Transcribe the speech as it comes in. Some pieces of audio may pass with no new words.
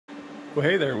Well,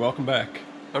 hey there, welcome back.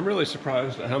 I'm really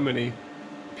surprised at how many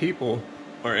people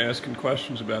are asking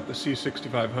questions about the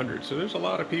C6500. So there's a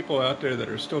lot of people out there that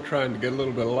are still trying to get a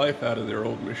little bit of life out of their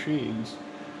old machines.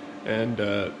 And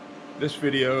this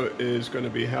video is going to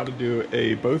be how to do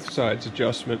a both sides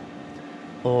adjustment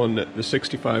on the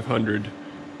 6500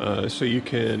 so you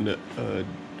can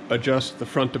adjust the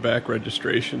front to back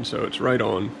registration so it's right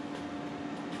on.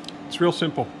 It's real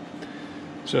simple.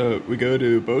 So we go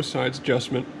to both sides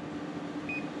adjustment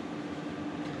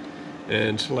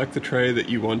and select the tray that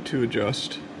you want to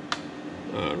adjust.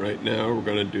 Right now we're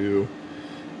going to do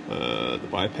the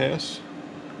bypass,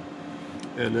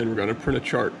 and then we're going to print a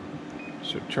chart.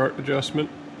 So chart adjustment,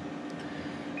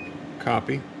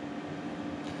 copy,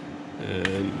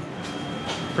 and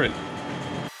print.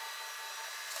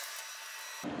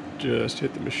 Just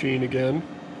hit the machine again,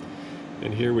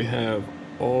 and here we have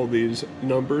all these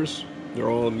numbers. They're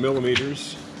all in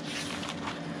millimeters.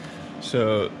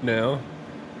 So now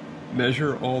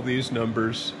measure all these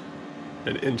numbers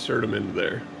and insert them into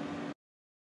there.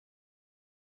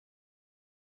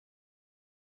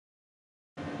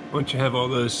 Once you have all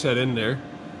those set in there,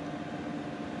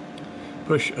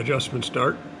 push adjustment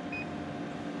start.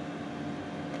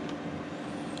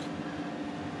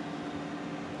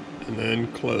 And then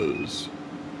close.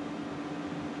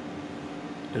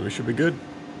 And we should be good.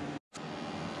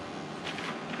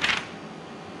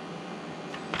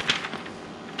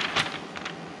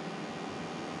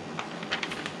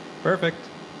 Perfect.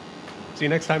 See you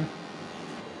next time.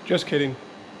 Just kidding.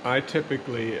 I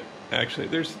typically, actually,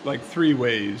 there's like 3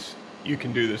 ways you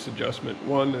can do this adjustment.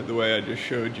 One, the way I just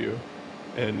showed you.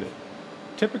 And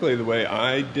typically the way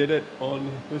I did it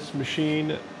on this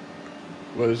machine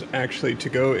was actually to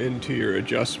go into your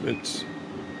adjustments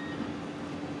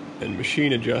and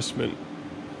machine adjustment,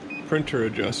 printer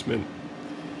adjustment,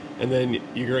 and then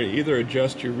you're going to either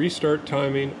adjust your restart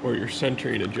timing or your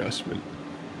centering adjustment.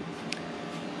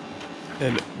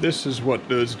 And this is what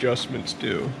those adjustments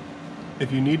do.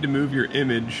 If you need to move your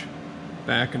image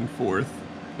back and forth,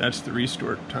 that's the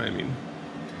restart timing.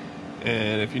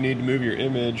 And if you need to move your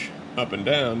image up and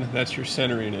down, that's your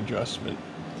centering adjustment.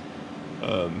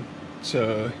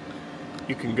 So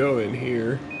you can go in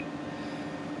here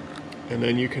and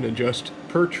then you can adjust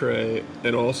per tray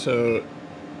and also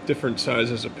different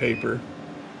sizes of paper.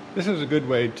 This is a good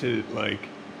way to like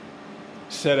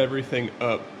set everything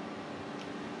up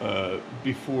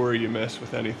before you mess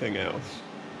with anything else.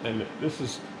 And this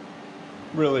is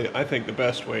really, I think, the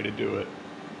best way to do it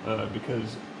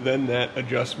because then that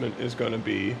adjustment is going to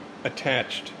be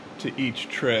attached to each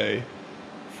tray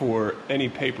for any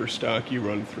paper stock you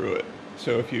run through it.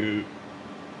 So if you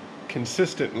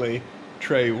consistently,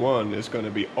 tray 1 is going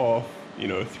to be off,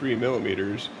 3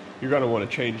 millimeters, you're going to want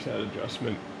to change that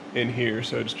adjustment in here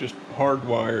so it's just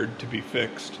hardwired to be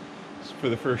fixed for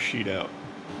the first sheet out.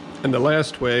 And the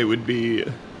last way would be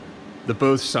the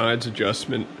both sides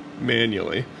adjustment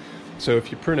manually. So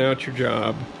if you print out your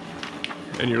job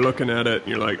and you're looking at it and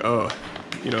you're like, oh,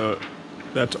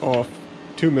 that's off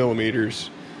 2 millimeters,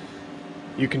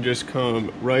 you can just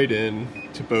come right in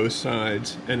to both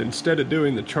sides, and instead of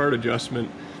doing the chart adjustment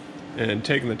and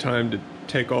taking the time to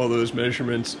take all those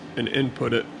measurements and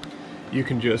input it, you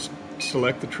can just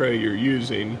select the tray you're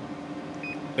using,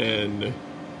 and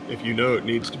if you know it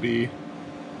needs to be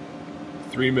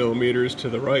 3 millimeters to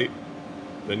the right,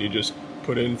 then you just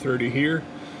put in 30 here,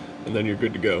 and then you're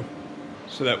good to go.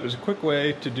 So that was a quick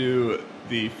way to do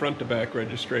the front to back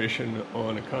registration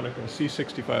on a Konica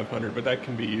C6500, but that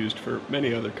can be used for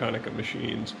many other Konica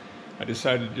machines. I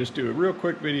decided to just do a real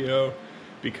quick video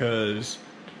because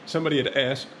somebody had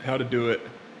asked how to do it,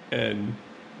 and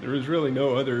there was really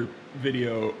no other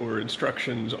video or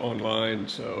instructions online,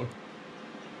 so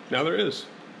now there is.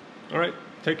 All right,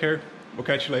 take care. We'll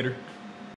catch you later.